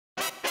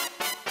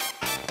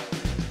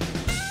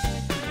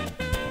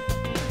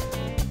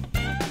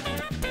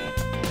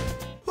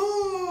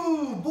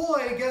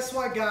guess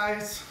what,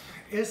 guys?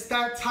 It's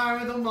that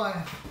time of the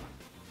month.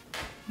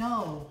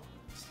 No,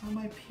 it's not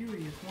my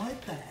period. What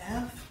the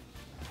F?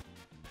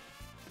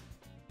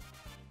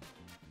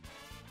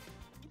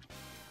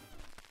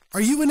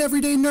 Are you an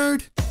everyday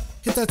nerd?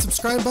 Hit that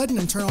subscribe button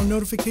and turn on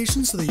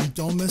notifications so that you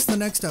don't miss the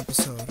next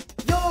episode.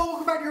 Yo,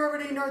 welcome back to your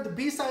Everyday Nerd, the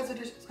B-Sides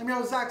edition. I'm your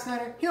host, Zach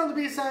Snyder. Here on the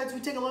B-Sides, we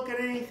take a look at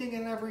anything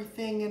and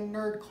everything in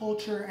nerd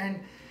culture,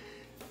 and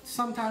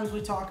sometimes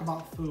we talk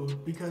about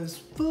food, because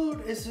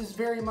food is just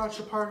very much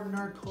a part of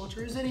nerd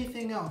culture as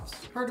anything else.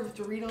 Heard of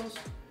Doritos?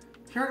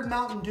 Have you heard of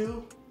Mountain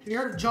Dew? Have you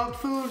heard of junk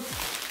food?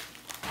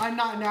 I'm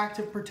not an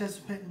active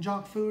participant in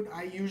junk food.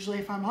 I usually,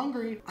 if I'm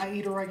hungry, I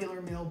eat a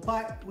regular meal,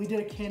 but we did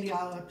a candy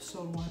aisle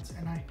episode once,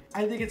 and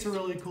I think it's a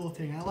really cool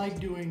thing. I like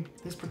doing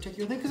this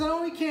particular thing because I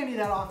don't eat candy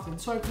that often.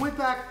 So I went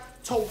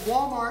back to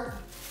Walmart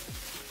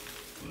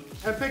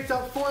and picked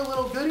up 4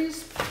 little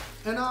goodies,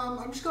 and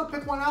I'm just gonna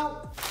pick one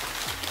out,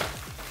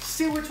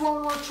 see which one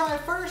we want to try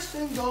first,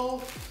 and go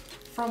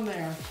from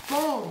there.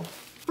 Boom.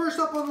 First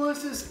up on the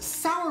list is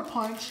Sour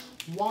Punch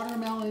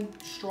Watermelon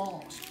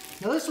Straws.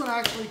 Now this one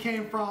actually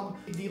came from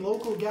the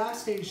local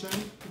gas station.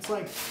 It's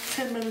like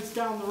 10 minutes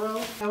down the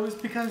road. That was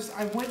because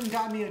I went and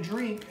got me a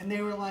drink, and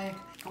they were like,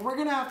 we're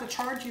gonna have to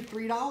charge you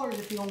 $3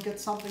 if you don't get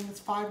something that's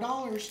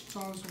 $5. So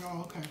I was like,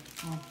 oh, okay.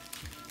 Well,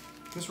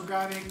 guess we're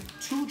grabbing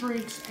 2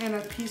 drinks and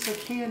a piece of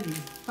candy.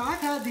 Now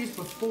I've had these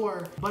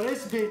before, but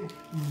it's been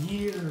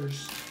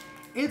years.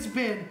 It's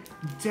been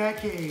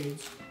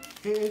decades.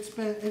 It's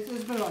been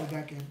about a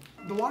decade.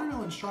 The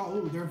watermelon straw,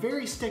 ooh, they're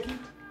very sticky.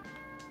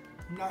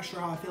 I'm not sure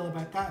how I feel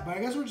about that, but I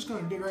guess we're just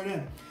gonna dig right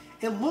in.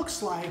 It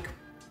looks like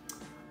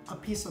a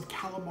piece of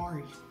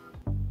calamari.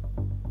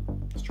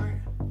 Let's try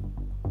it.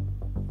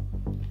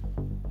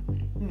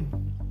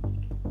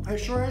 It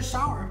sure is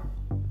sour.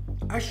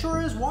 It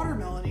sure is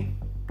watermelony.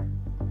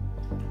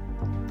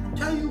 I'll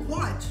tell you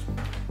what,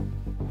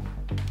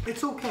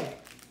 it's okay.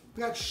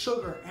 We got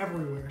sugar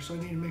everywhere, so I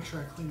need to make sure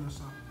I clean this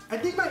up. I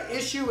think my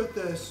issue with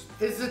this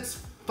is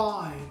it's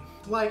fine.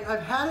 Like,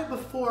 I've had it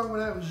before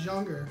when I was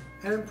younger,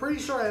 and I'm pretty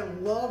sure I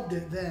loved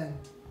it then.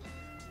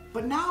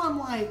 But now I'm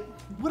like,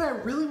 would I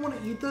really want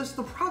to eat this?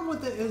 The problem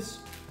with it is,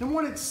 number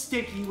 1, it's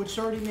sticky, which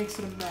already makes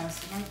it a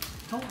mess, and I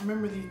don't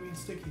remember these being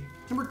sticky.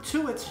 Number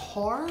 2, it's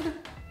hard.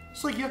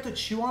 It's like you have to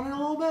chew on it a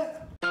little bit.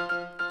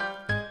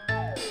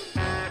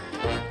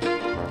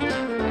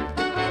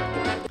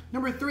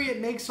 Number 3, it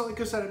makes, like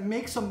I said, it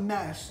makes a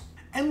mess.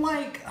 And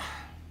like,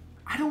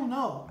 I don't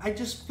know. I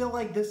just feel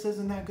like this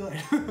isn't that good.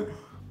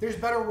 There's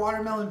better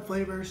watermelon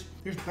flavors.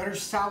 There's better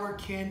sour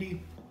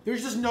candy.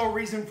 There's just no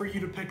reason for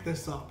you to pick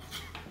this up.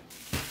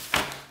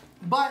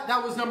 But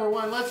that was number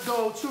 1. Let's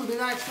go to the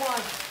next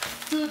one.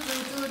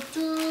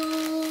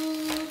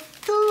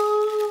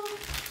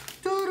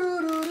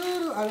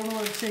 I don't know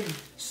what I'm saying.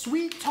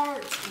 Sweet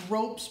Tarts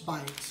Ropes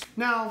Bites.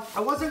 Now,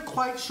 I wasn't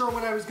quite sure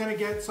what I was gonna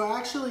get, so I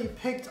actually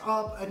picked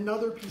up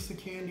another piece of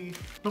candy.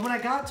 But when I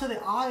got to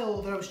the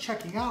aisle that I was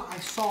checking out, I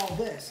saw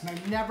this, and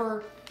I've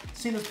never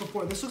seen this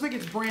before. This looks like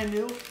it's brand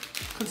new,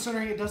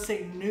 considering it does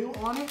say new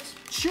on it.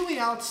 Chewy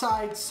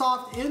outside,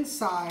 soft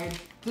inside.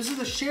 This is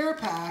a share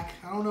pack.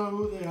 I don't know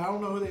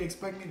who they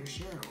expect me to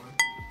share it with.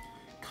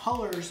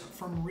 Colors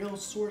from real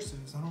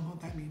sources. I don't know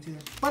what that means either.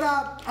 But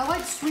I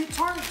like Sweet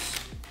Tarts,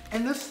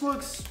 and this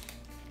looks,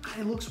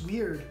 it looks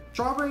weird.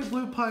 Strawberry,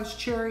 blue punch,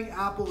 cherry,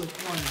 apple, and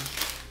orange.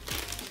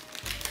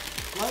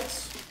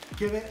 Let's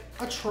give it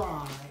a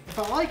try. If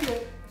I like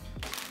it,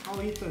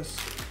 I'll eat this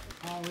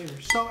all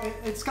later. So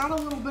it's got a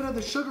little bit of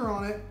the sugar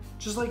on it,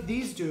 just like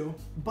these do,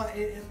 but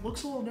it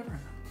looks a little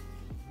different.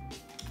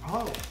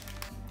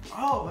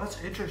 Oh,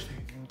 that's interesting.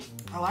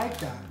 I like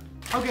that.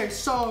 Okay,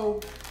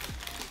 so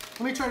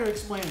let me try to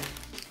explain it.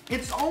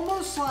 It's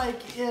almost like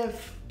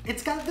if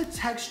it's got the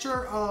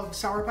texture of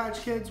Sour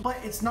Patch Kids, but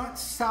it's not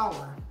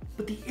sour.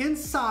 But the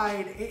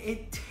inside,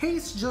 it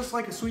tastes just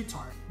like a Sweet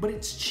Tart, but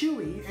it's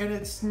chewy and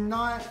it's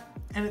not,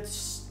 and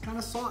it's kind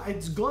of soft.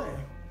 It's good.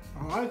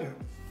 I like it.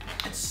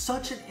 It's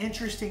such an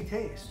interesting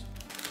taste.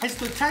 It's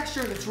the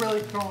texture that's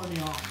really throwing me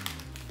off.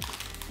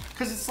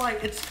 Because it's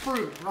like, it's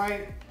fruit,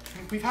 right?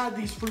 Like, we've had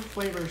these fruit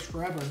flavors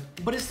forever,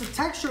 but it's the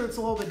texture that's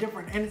a little bit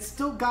different, and it's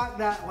still got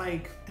that,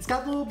 like, it's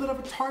got a little bit of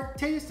a tart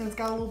taste and it's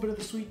got a little bit of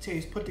the sweet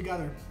taste put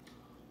together.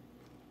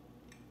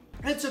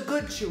 It's a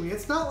good chewy.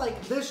 It's not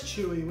like this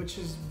chewy, which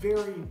is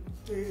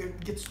it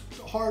gets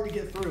hard to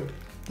get through.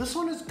 This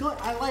one is good.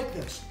 I like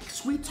this.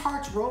 Sweet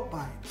Tarts Rope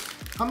Bites.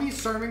 How many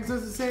servings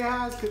does it say it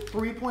has?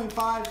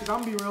 3.5, because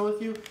I'm gonna be real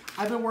with you.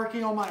 I've been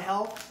working on my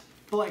health,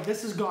 but like,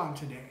 this is gone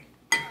today.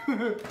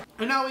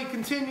 And now we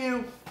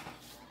continue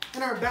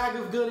in our bag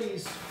of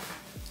goodies.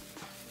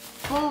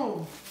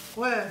 Boom,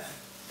 with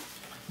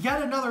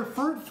yet another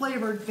fruit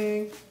flavored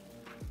thing.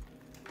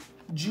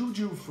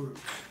 Juju fruit.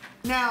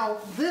 Now,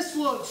 this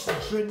looks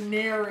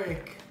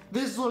generic.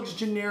 This looks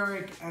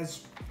generic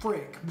as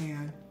frick,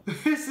 man.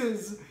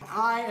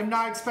 I am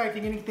not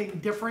expecting anything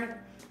different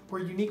or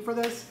unique for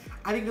this.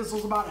 I think this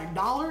was about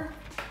 $1.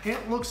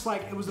 It looks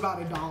like it was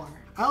about $1.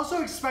 I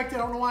also expected,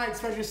 I don't know why I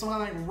expected some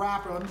kind of like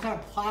wrapper, some kind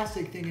of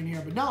plastic thing in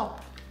here, but no.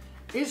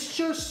 It's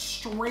just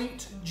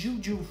straight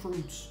juju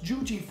fruits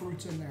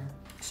in there.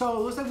 So it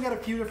looks like we got a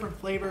few different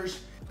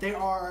flavors.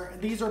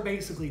 These are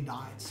basically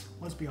dyes.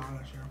 Let's be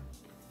honest here.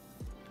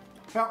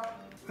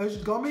 Yep, it's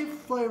gummy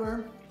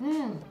flavor.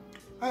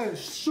 That is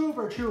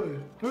super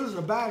chewy. This is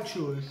a bad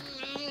chewy.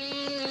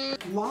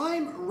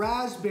 Lime,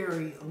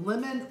 raspberry,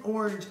 lemon,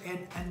 orange,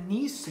 and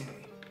anise.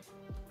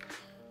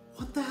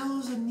 What the hell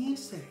is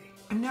anise?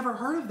 I've never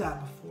heard of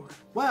that before.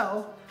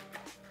 Well,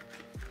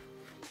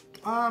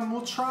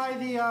 we'll try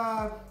the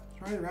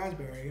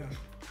raspberry, I guess.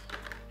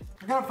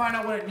 I gotta find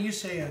out what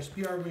anise is,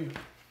 BRB.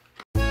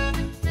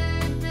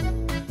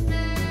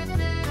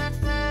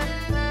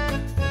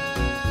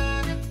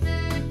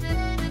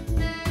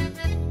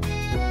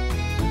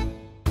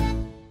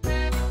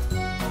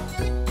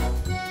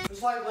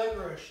 It's like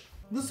licorice.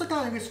 This is the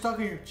kind that gets stuck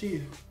in your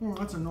teeth.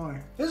 That's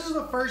annoying. This is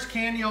the first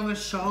candy on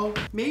this show.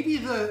 Maybe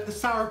the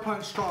Sour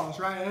Punch straws,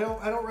 right?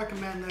 I don't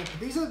recommend that.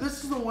 This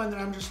is the one that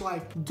I'm just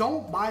like,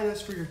 don't buy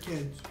this for your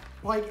kids.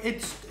 Like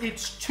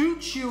it's too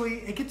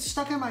chewy. It gets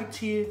stuck in my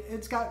teeth.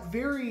 It's got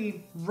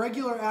very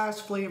regular ass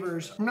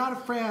flavors. I'm not a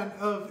fan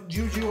of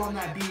juju on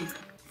that beat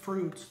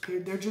fruits.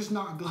 They're just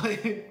not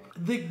good.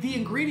 The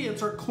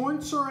ingredients are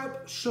corn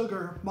syrup,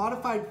 sugar,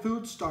 modified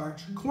food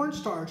starch,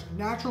 cornstarch,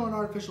 natural and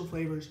artificial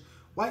flavors,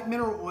 white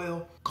mineral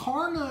oil,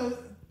 carna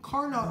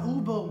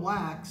uba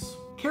wax,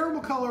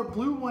 caramel color,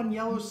 blue 1,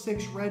 yellow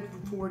 6, red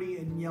 40,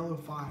 and yellow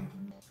 5.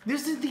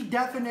 This is the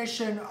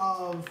definition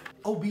of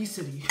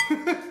obesity.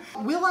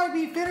 Will I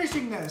be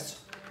finishing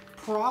this?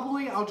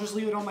 Probably. I'll just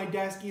leave it on my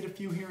desk, eat a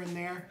few here and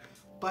there.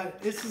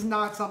 But this is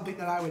not something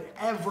that I would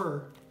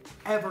ever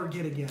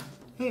get again.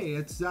 Hey,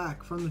 it's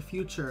Zach from the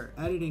future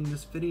editing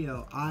this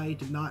video. I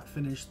did not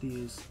finish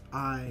these.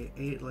 I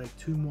ate like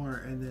 2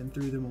 more and then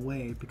threw them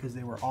away because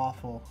they were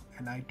awful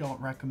and I don't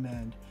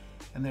recommend.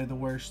 And they're the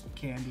worst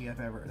candy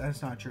I've ever.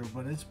 That's not true,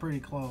 but it's pretty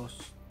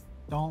close.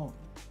 Don't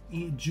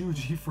eat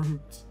juju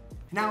fruits.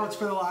 Now it's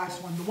for the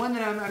last one. The one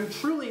that I'm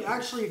truly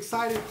actually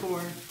excited for.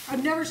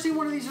 I've never seen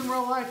one of these in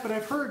real life, but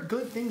I've heard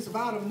good things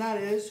about them. And that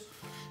is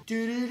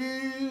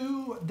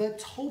the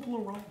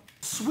Toblerone.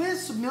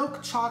 Swiss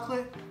milk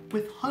chocolate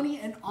with honey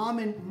and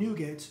almond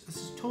nougats. This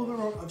is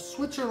Toblerone of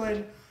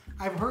Switzerland.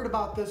 I've heard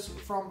about this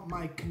from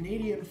my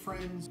Canadian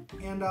friends,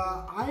 and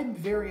I'm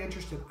very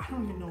interested. I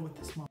don't even know what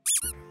this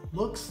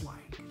looks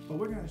like, but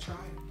we're gonna try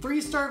it. 3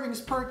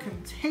 servings per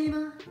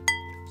container.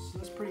 So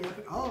that's pretty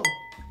epic. Oh,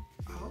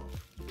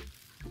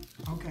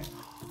 okay.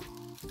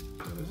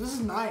 This is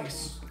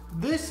nice.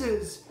 This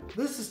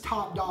is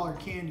top dollar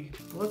candy.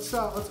 Let's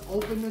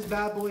open this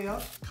bad boy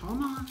up.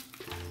 Come on.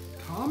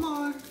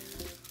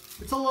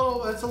 It's a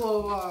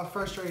little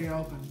frustrating to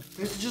open.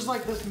 It's just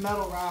like this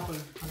metal wrapper.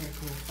 Okay,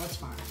 cool. That's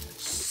fine.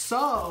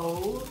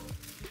 So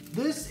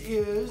this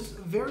is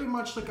very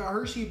much like a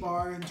Hershey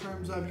bar in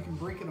terms of you can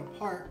break it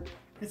apart.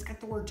 It's got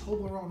the word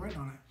Toblerone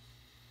written on it.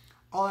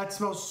 Oh, that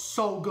smells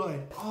so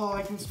good. Oh,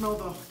 I can smell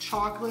the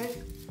chocolate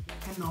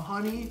and the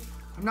honey.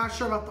 I'm not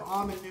sure about the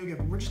almond nougat,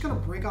 but we're just gonna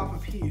break off a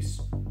piece.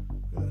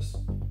 Look at this.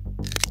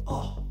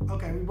 Oh,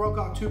 okay, we broke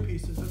off 2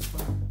 pieces, that's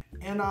fine.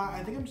 And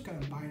I think I'm just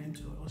gonna bite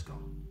into it. Let's go.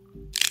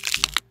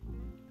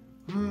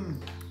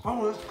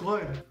 Oh, that's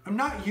good. I'm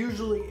not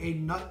usually a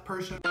nut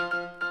person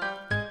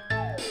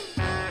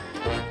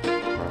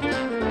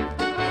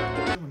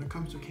when it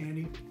comes to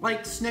candy.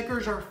 Like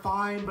Snickers are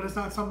fine, but it's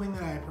not something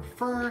that I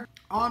prefer.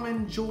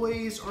 Almond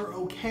Joys are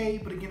okay,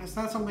 but again, it's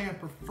not something I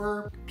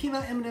prefer.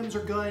 Peanut M&Ms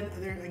are good.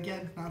 They're,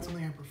 again, not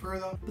something I prefer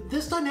though. But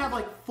this doesn't have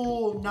like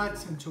full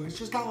nuts into it. It's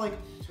just got like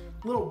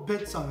little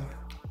bits of it.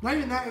 Not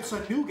even that, it's a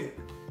nougat.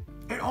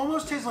 It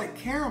almost tastes like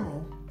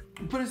caramel,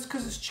 but it's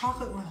because it's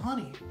chocolate with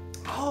honey.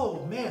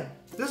 Oh man,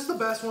 this is the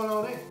best one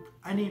all day.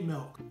 I need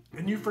milk.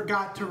 And you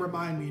forgot to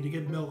remind me to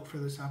get milk for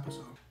this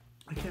episode.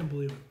 I can't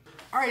believe it.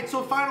 All right,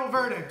 so final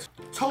verdict.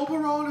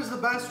 Toblerone is the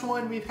best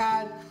one we've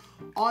had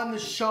on the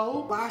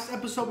show. Last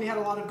episode we had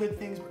a lot of good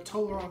things, but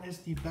Toblerone is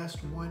the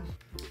best one.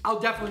 I'll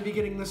definitely be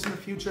getting this in the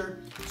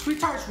future. Sweet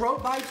Tarts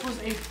Road Bites was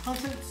a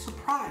pleasant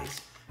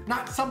surprise.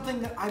 Not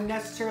something that I'm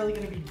necessarily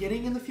gonna be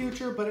getting in the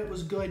future, but it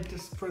was good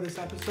for this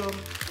episode.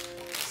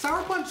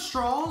 Sour Punch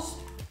Straws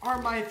are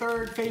my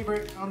 3rd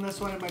favorite on this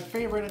one, and my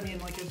favorite, I mean,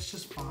 like, it's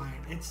just fine.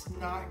 It's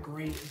not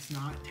great, it's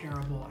not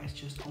terrible, it's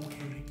just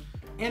okay.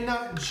 And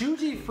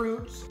juju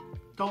fruits,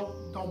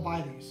 don't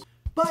buy these.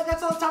 But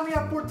that's all the time we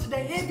have for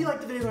today. If you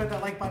liked the video, hit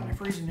that like button. If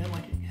for reason you didn't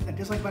like it, hit that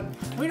dislike button.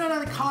 Let me know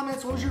down in the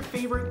comments, what was your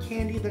favorite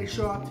candy that I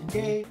showed off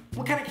today?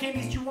 What kind of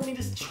candies do you want me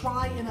to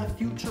try in a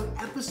future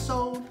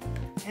episode?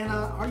 And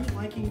are you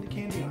liking the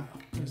candy aisle?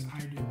 Because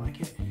I do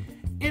like it.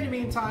 In the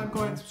meantime, go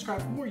ahead and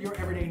subscribe for more Your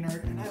Everyday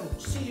Nerd, and I will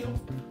see you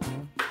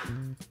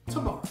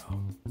tomorrow.